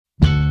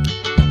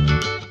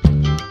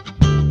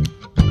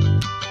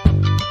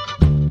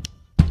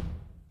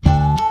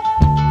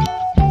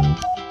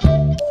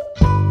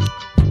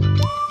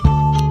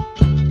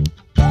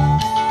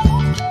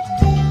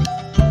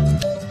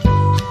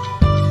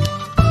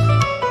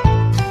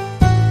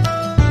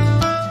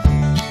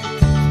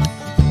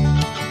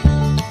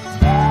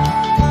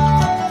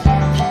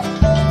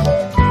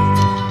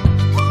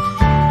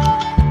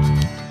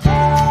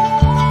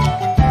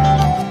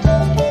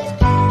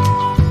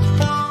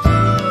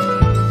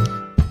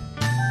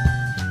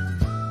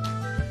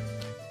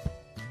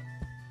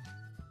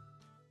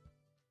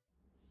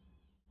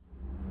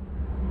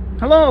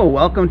Hello,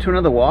 welcome to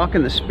another walk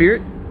in the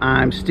Spirit.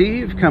 I'm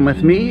Steve. Come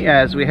with me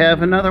as we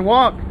have another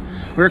walk.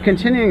 We're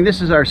continuing.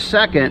 This is our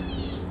second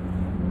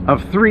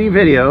of 3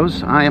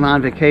 videos. I am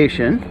on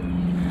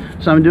vacation,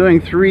 so I'm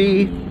doing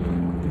 3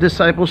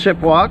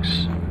 discipleship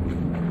walks,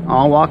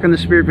 all walk in the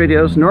Spirit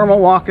videos. Normal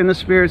walk in the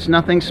Spirit's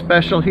nothing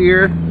special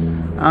here,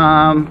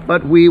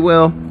 but we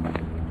will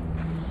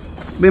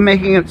be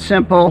making it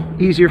simple,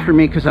 easier for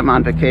me because I'm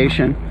on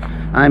vacation.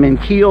 I'm in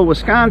Kiel,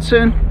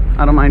 Wisconsin.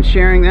 I don't mind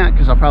sharing that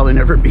because I'll probably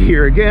never be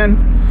here again.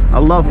 A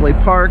lovely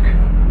park.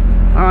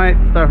 All right,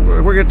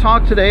 we're going to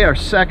talk today, our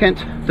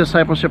second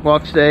discipleship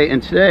walk today.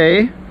 And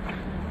today,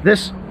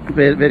 this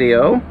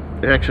video,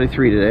 actually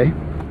 3 today,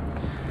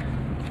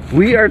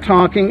 we are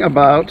talking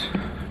about,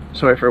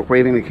 sorry for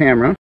waving the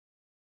camera.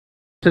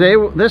 Today,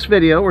 this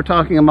video, we're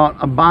talking about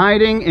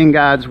abiding in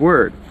God's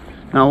Word.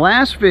 Now,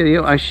 last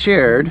video I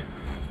shared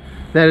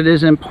that it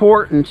is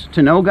important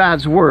to know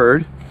God's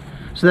Word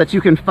so that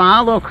you can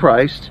follow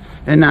Christ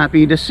and not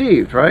be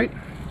deceived, right?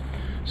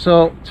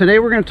 So today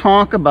we're going to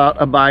talk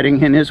about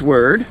abiding in His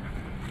Word.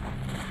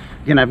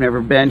 Again, I've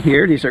never been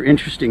here. These are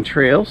interesting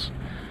trails.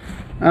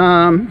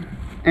 And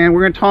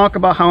we're going to talk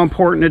about how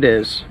important it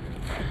is.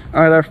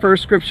 All right, our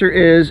first scripture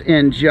is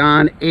in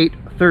John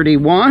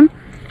 8:31.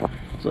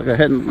 So go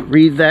ahead and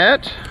read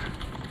that.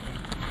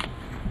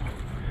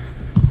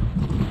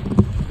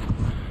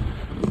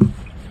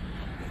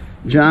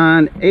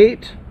 John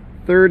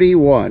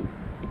 8:31.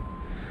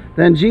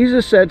 Then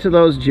Jesus said to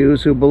those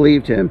Jews who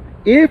believed him,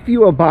 "If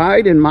you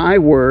abide in my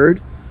word,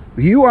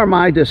 you are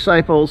my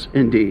disciples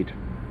indeed."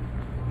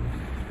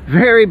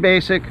 Very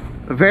basic,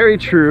 very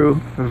true,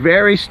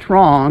 very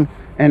strong,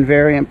 and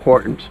very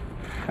important.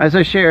 As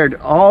I shared,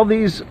 all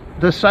these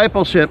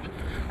discipleship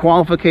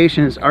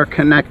qualifications are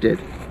connected.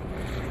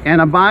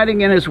 And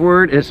abiding in His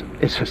Word is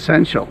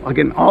essential.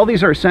 Again, all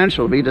these are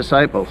essential to be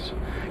disciples.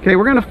 Okay,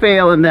 we're going to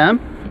fail in them,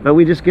 but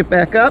we just get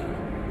back up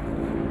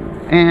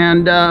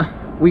and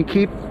we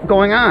keep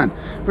going on.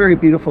 Very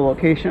beautiful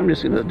location. I'm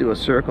just going to do a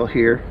circle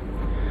here.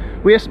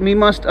 We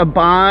must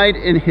abide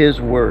in His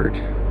Word,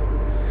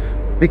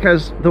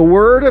 because the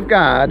Word of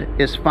God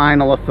is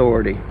final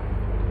authority.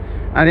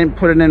 I didn't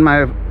put it in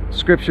my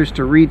scriptures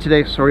to read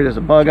today. Sorry, there's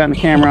a bug on the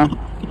camera.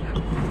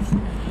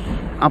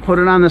 I'll put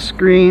it on the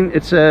screen.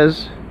 It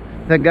says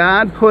that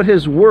God put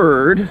His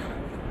Word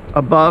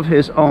above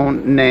His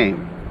own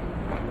name.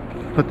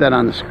 Put that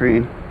on the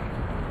screen.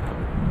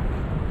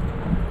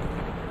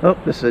 Oh,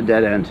 this is a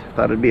dead end.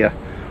 Thought it'd be a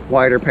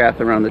wider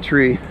path around the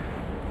tree.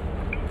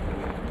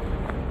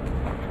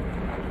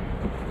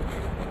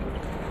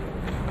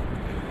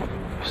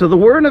 So the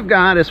Word of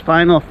God is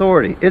final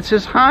authority. It's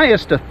His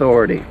highest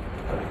authority.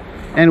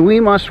 And we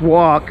must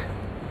walk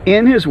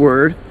in His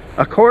Word,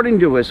 according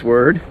to His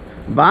Word,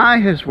 by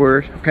His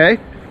Word, okay?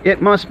 It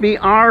must be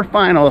our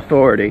final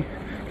authority.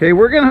 Okay,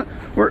 we're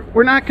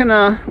not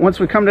gonna, once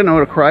we come to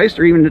know Christ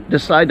or even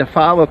decide to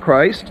follow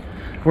Christ,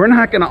 we're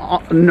not going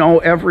to know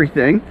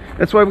everything.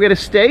 That's why we got to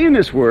stay in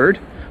His Word,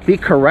 be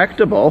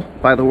correctable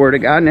by the Word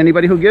of God, and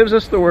anybody who gives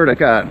us the Word of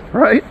God,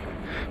 right?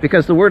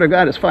 Because the Word of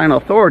God is final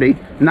authority,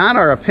 not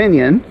our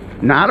opinion,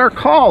 not our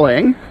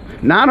calling,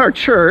 not our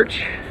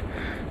church,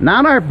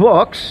 not our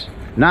books,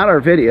 not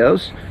our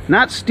videos,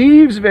 not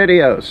Steve's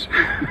videos.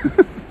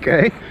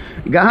 Okay?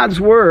 God's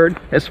Word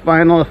is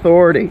final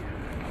authority.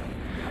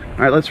 All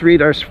right, let's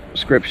read our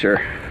scripture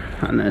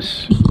on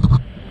this.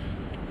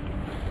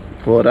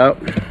 Pull it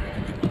out.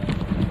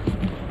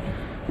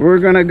 We're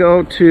going to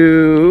go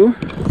to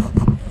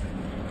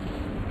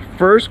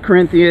 1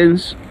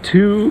 Corinthians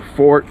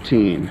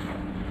 2:14.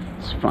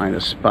 Let's find a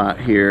spot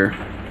here.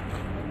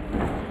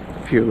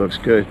 Here looks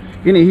good.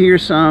 You're going to hear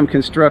some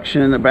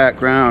construction in the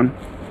background.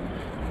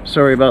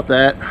 Sorry about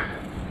that.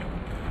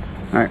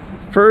 All right,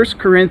 1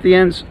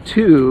 Corinthians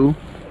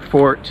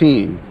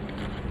 2:14.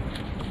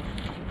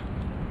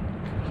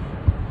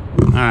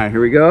 All right, here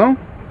we go.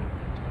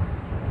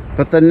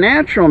 But the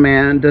natural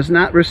man does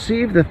not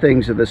receive the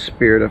things of the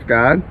Spirit of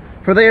God,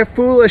 for they are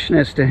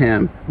foolishness to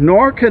him,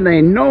 nor can they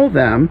know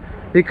them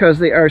because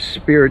they are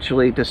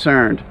spiritually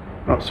discerned.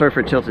 Oh, sorry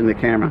for tilting the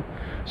camera.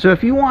 So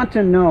if you want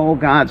to know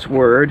God's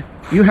Word,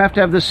 you have to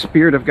have the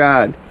Spirit of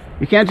God.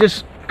 You can't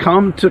just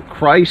come to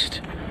Christ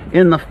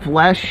in the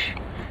flesh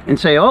and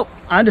say, oh,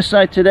 I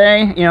decide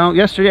today,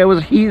 yesterday I was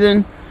a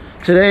heathen.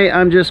 Today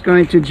I'm just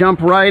going to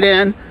jump right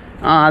in,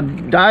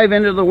 dive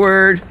into the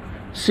Word,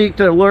 seek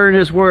to learn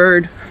His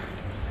Word.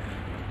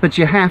 But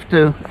you have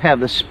to have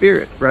the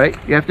Spirit, right?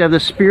 You have to have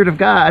the Spirit of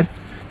God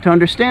to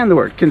understand the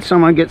Word. Can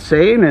someone get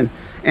saved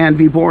and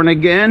be born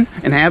again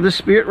and have the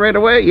Spirit right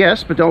away?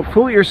 Yes, but don't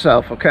fool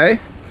yourself,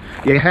 okay?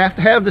 You have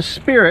to have the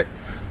Spirit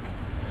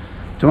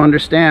to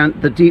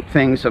understand the deep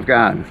things of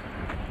God.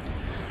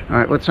 All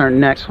right, what's our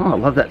next? Oh, I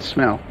love that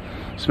smell.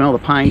 Smell the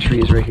pine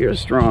trees right here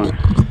is strong.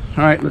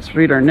 All right, let's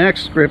read our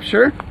next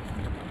scripture.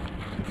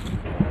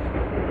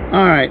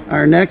 All right,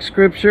 our next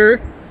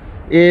scripture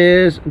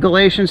is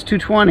Galatians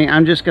 2:20.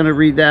 I'm just going to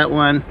read that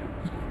one.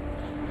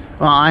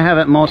 Well, I have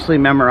it mostly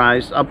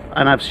memorized,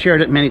 and I've shared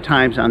it many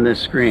times on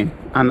this screen,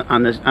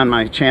 on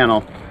my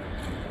channel.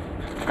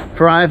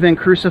 For I have been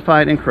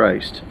crucified in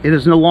Christ. It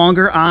is no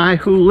longer I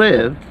who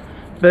live,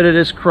 but it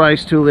is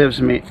Christ who lives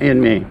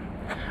in me.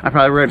 I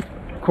probably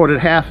quoted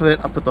half of it.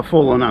 I'll put the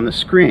full one on the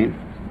screen.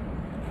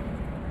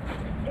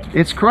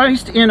 It's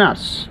Christ in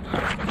us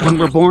when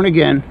we're born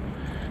again,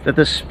 that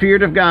the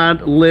Spirit of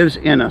God lives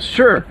in us.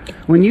 Sure,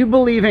 when you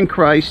believe in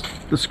Christ,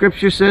 the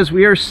scripture says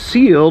we are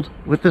sealed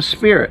with the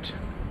Spirit.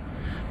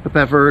 Put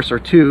that verse or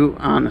two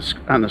on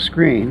the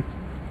screen.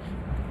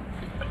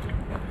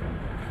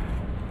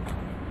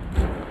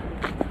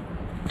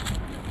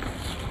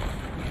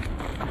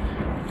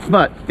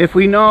 But if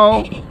we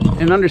know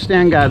and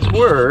understand God's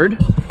Word,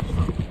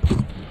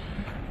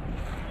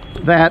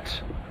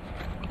 that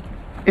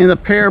in the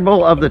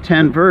parable of the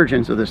 10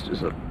 virgins, so this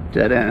is a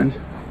dead end.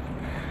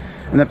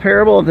 In the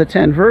parable of the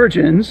 10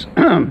 virgins,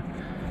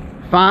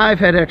 5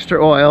 had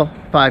extra oil,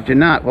 5 did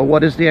not. Well,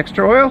 what is the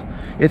extra oil?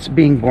 It's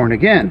being born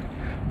again.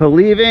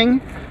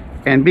 Believing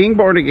and being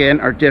born again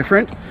are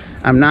different.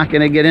 I'm not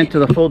going to get into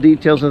the full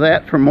details of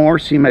that. For more,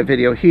 see my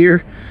video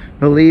here.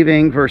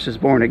 Believing versus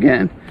born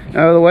again.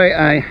 By the way,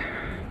 I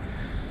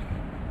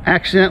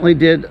accidentally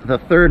did the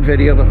third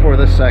video before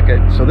the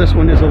second. So this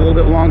one is a little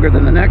bit longer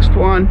than the next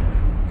one.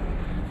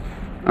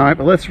 All right,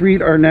 but let's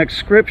read our next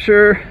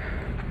scripture.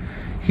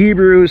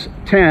 Hebrews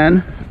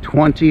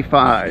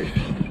 10:25.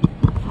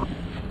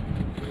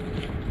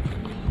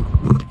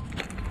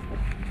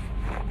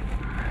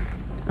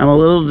 I'm a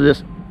little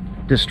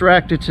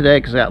distracted today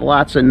because I got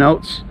lots of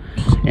notes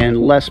and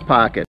less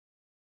pocket.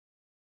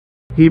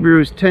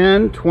 Hebrews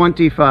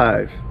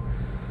 10:25.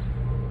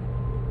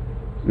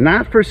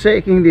 Not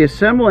forsaking the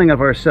assembling of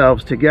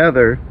ourselves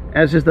together,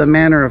 as is the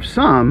manner of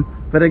some,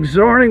 but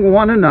exhorting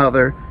one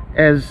another,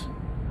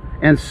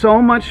 and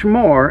so much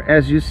more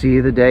as you see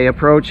the day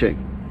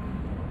approaching.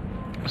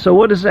 So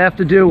what does that have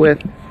to do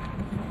with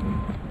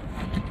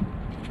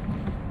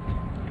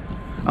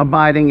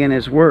abiding in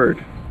His Word?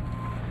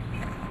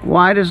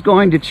 Why does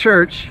going to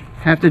church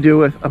have to do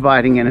with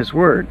abiding in His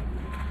Word?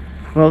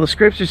 Well, the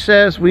scripture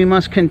says we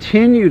must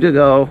continue to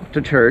go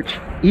to church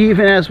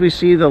even as we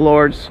see the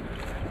Lord's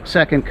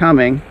second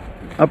coming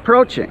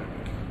approaching.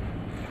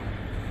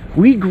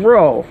 We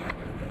grow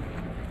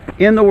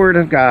in the Word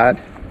of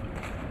God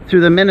through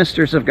the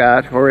ministers of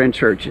God who are in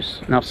churches.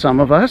 Now, some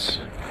of us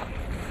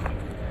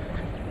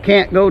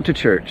can't go to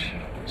church.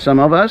 Some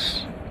of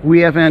us, we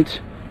haven't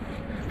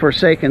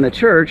forsaken the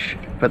church,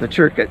 but the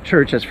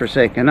church has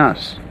forsaken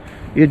us.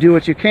 You do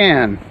what you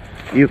can.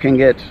 You can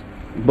get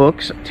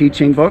books,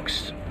 teaching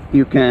books.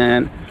 You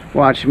can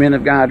watch men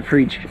of God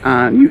preach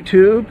on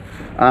YouTube.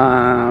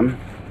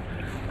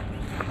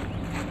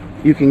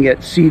 You can get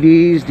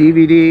CDs,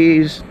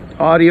 DVDs,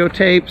 audio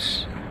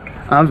tapes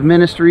of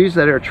ministries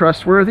that are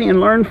trustworthy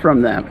and learn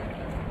from them.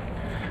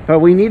 But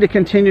we need to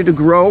continue to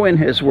grow in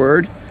His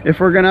Word if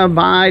we're going to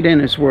abide in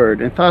His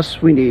Word, and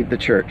thus we need the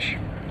church.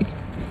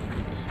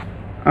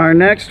 Our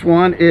next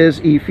one is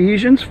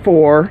Ephesians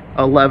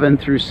 4:11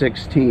 through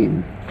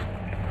 16.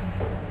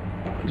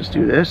 I'll just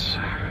do this.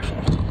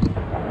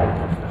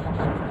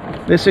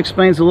 This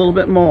explains a little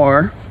bit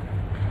more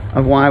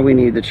of why we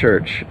need the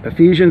church.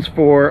 Ephesians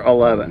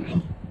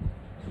 4:11.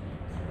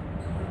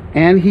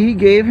 And he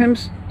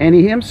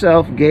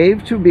himself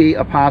gave to be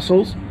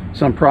apostles,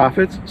 some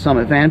prophets, some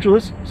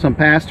evangelists, some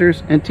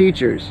pastors and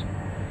teachers,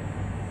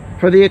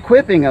 for the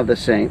equipping of the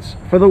saints,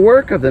 for the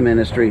work of the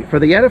ministry, for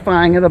the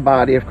edifying of the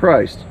body of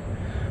Christ.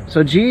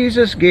 So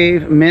Jesus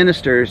gave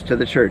ministers to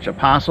the church,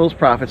 apostles,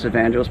 prophets,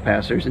 evangelists,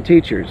 pastors, and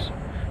teachers,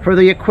 for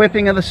the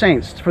equipping of the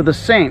saints,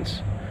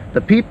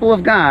 the people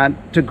of God,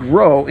 to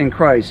grow in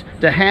Christ,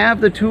 to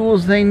have the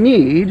tools they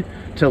need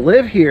to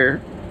live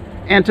here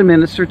and to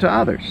minister to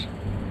others.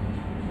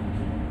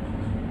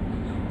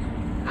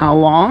 How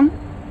long?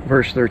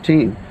 Verse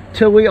 13.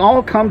 Till we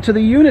all come to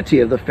the unity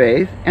of the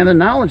faith and the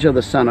knowledge of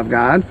the Son of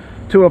God,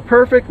 to a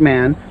perfect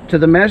man, to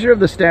the measure of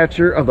the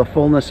stature of the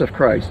fullness of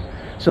Christ.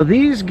 So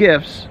these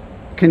gifts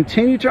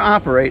continue to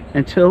operate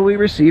until we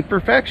receive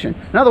perfection.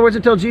 In other words,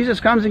 until Jesus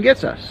comes and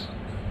gets us.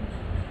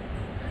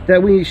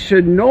 That we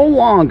should no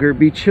longer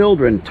be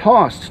children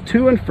tossed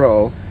to and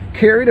fro,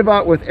 carried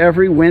about with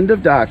every wind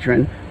of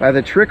doctrine, by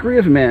the trickery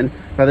of men,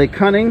 by the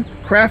cunning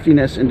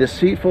craftiness and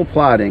deceitful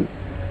plotting,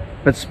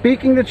 but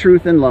speaking the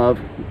truth in love,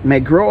 may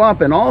grow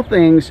up in all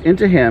things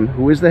into Him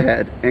who is the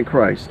head, in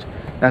Christ.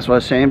 That's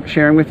what I'm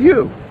sharing with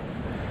you.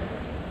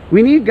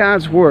 We need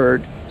God's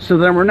Word so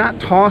that we're not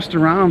tossed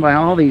around by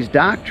all these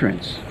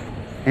doctrines,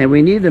 and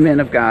we need the men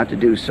of God to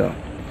do so.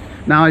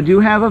 Now, I do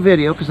have a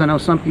video, because I know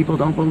some people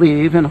don't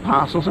believe in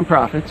apostles and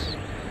prophets.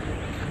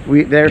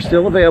 They're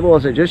still available,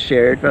 as I just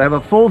shared, but I have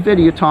a full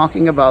video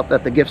talking about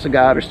that the gifts of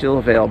God are still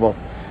available.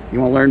 You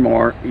want to learn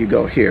more, you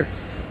go here.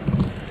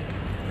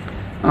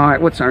 All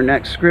right, what's our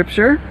next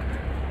scripture?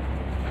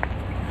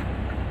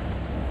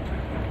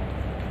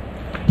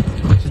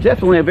 It's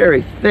definitely a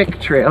very thick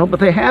trail, but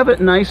they have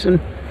it nice and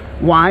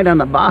wide on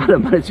the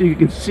bottom, but as you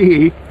can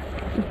see,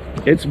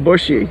 it's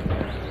bushy.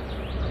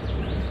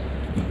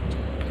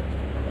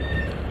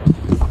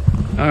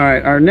 All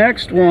right, our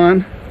next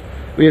one,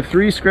 we have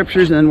 3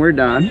 scriptures and then we're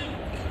done.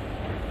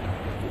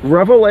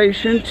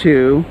 Revelation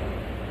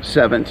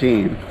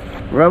 2:17.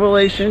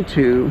 Revelation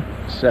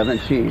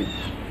 2:17.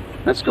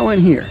 Let's go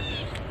in here.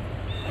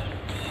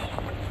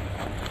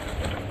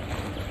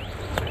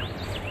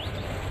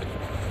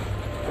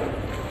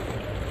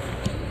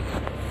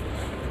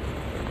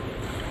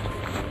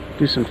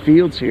 Do some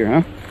fields here,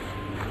 huh?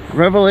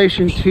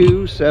 Revelation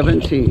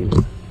 2:17.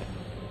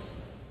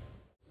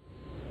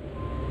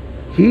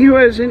 He who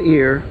has an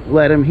ear,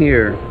 let him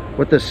hear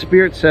what the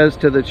Spirit says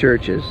to the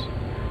churches.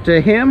 To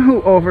him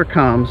who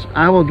overcomes,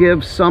 I will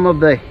give some of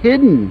the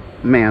hidden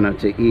manna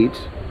to eat,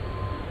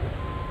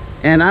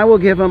 and I will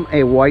give him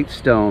a white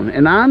stone,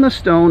 and on the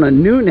stone a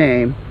new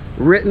name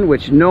written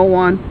which no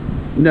one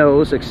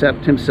knows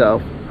except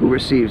himself who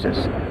receives it.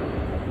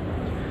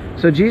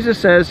 So Jesus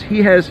says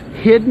he has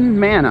hidden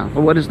manna.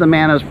 Well, what does the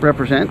manna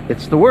represent?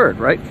 It's the Word,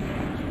 right?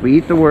 We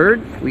eat the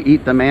Word, we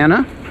eat the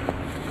manna.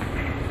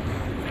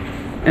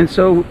 And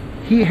so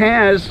he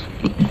has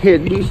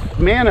hidden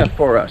manna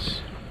for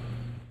us.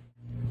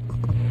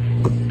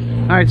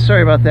 All right,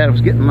 sorry about that. It was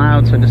getting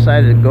loud, so I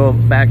decided to go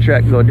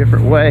backtrack, go a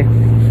different way.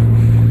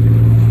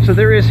 So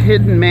there is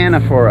hidden manna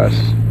for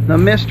us, the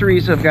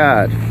mysteries of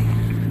God.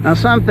 Now,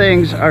 some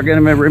things are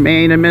going to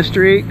remain a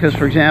mystery because,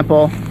 for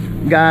example,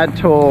 God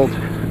told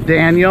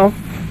Daniel,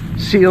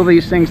 seal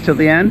these things till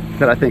the end,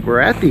 but I think we're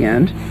at the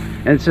end,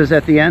 and it says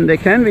at the end they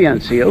can be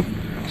unsealed.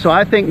 So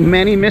I think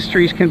many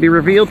mysteries can be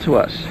revealed to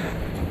us.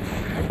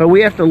 But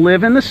we have to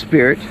live in the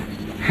Spirit,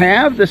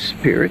 have the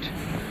Spirit,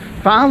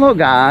 follow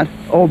God,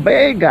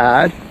 obey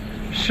God,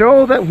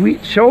 show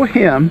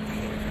him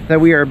that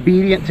we are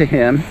obedient to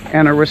him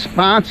and are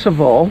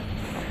responsible,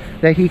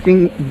 that he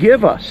can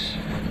give us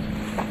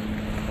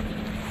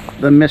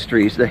the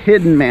mysteries, the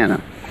hidden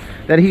manna,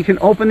 that he can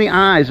open the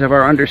eyes of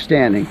our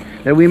understanding,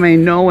 that we may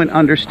know and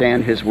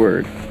understand his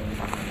word.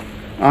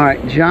 All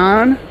right,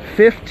 John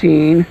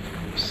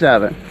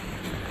 15:7.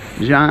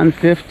 John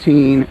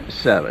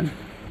 15:7.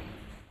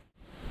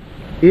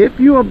 If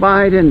you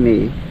abide in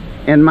me,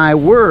 and my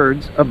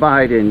words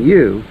abide in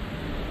you,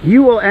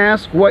 you will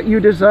ask what you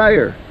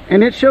desire,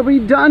 and it shall be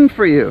done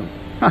for you.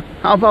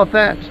 How about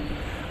that?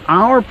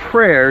 Our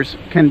prayers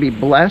can be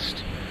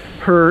blessed,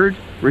 heard,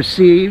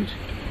 received,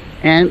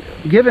 and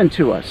given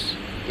to us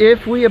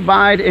if we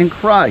abide in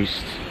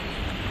Christ,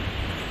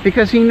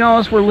 because he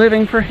knows we're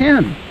living for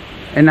him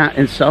and not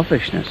in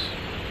selfishness.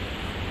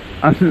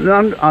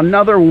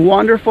 Another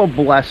wonderful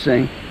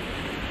blessing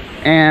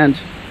and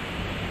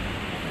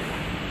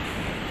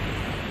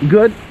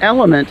good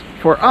element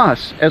for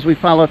us as we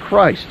follow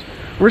Christ.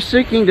 We're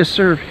seeking to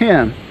serve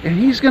him, and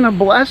he's going to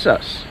bless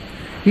us.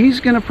 He's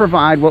going to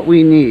provide what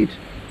we need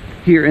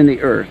here in the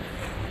earth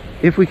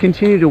if we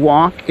continue to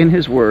walk in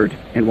his word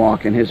and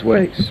walk in his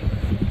ways.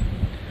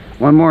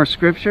 One more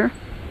scripture.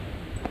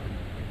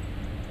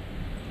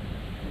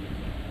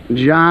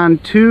 John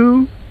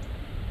 2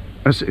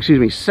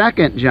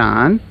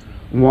 John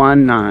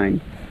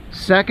 1:9.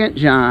 2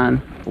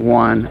 John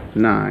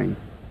 1:9.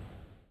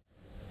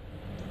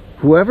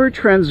 Whoever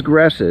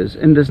transgresses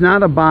and does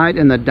not abide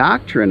in the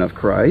doctrine of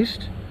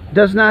Christ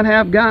does not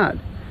have God.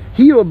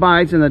 He who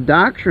abides in the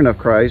doctrine of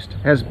Christ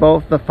has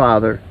both the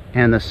Father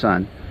and the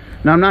Son.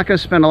 Now, I'm not going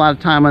to spend a lot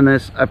of time on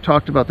this. I've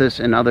talked about this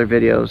in other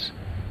videos,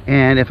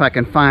 and if I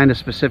can find a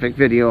specific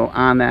video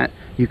on that,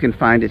 you can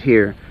find it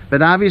here.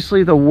 But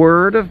obviously the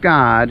Word of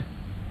God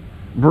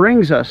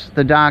brings us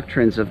the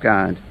doctrines of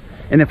God.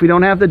 And if we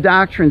don't have the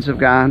doctrines of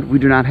God, we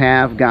do not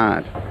have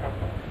God.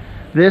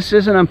 This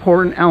is an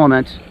important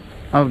element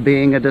of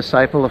being a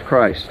disciple of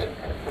Christ.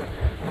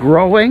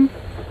 Growing,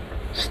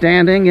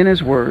 standing in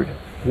his word,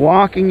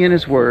 walking in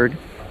his word,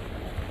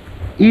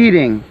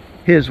 eating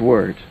his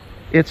word.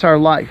 It's our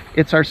life.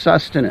 It's our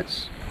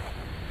sustenance.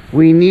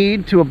 We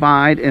need to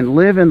abide and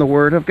live in the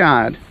word of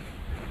God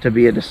to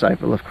be a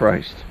disciple of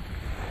Christ.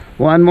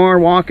 One more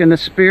walk in the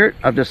spirit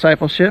of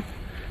discipleship.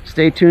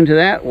 Stay tuned to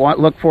that.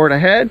 Look for it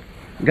ahead.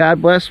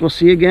 God bless. We'll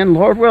see you again,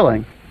 Lord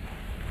willing,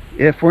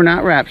 if we're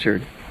not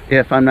raptured,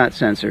 if I'm not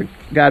censored.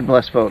 God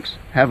bless, folks.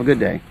 Have a good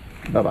day.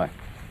 Bye-bye.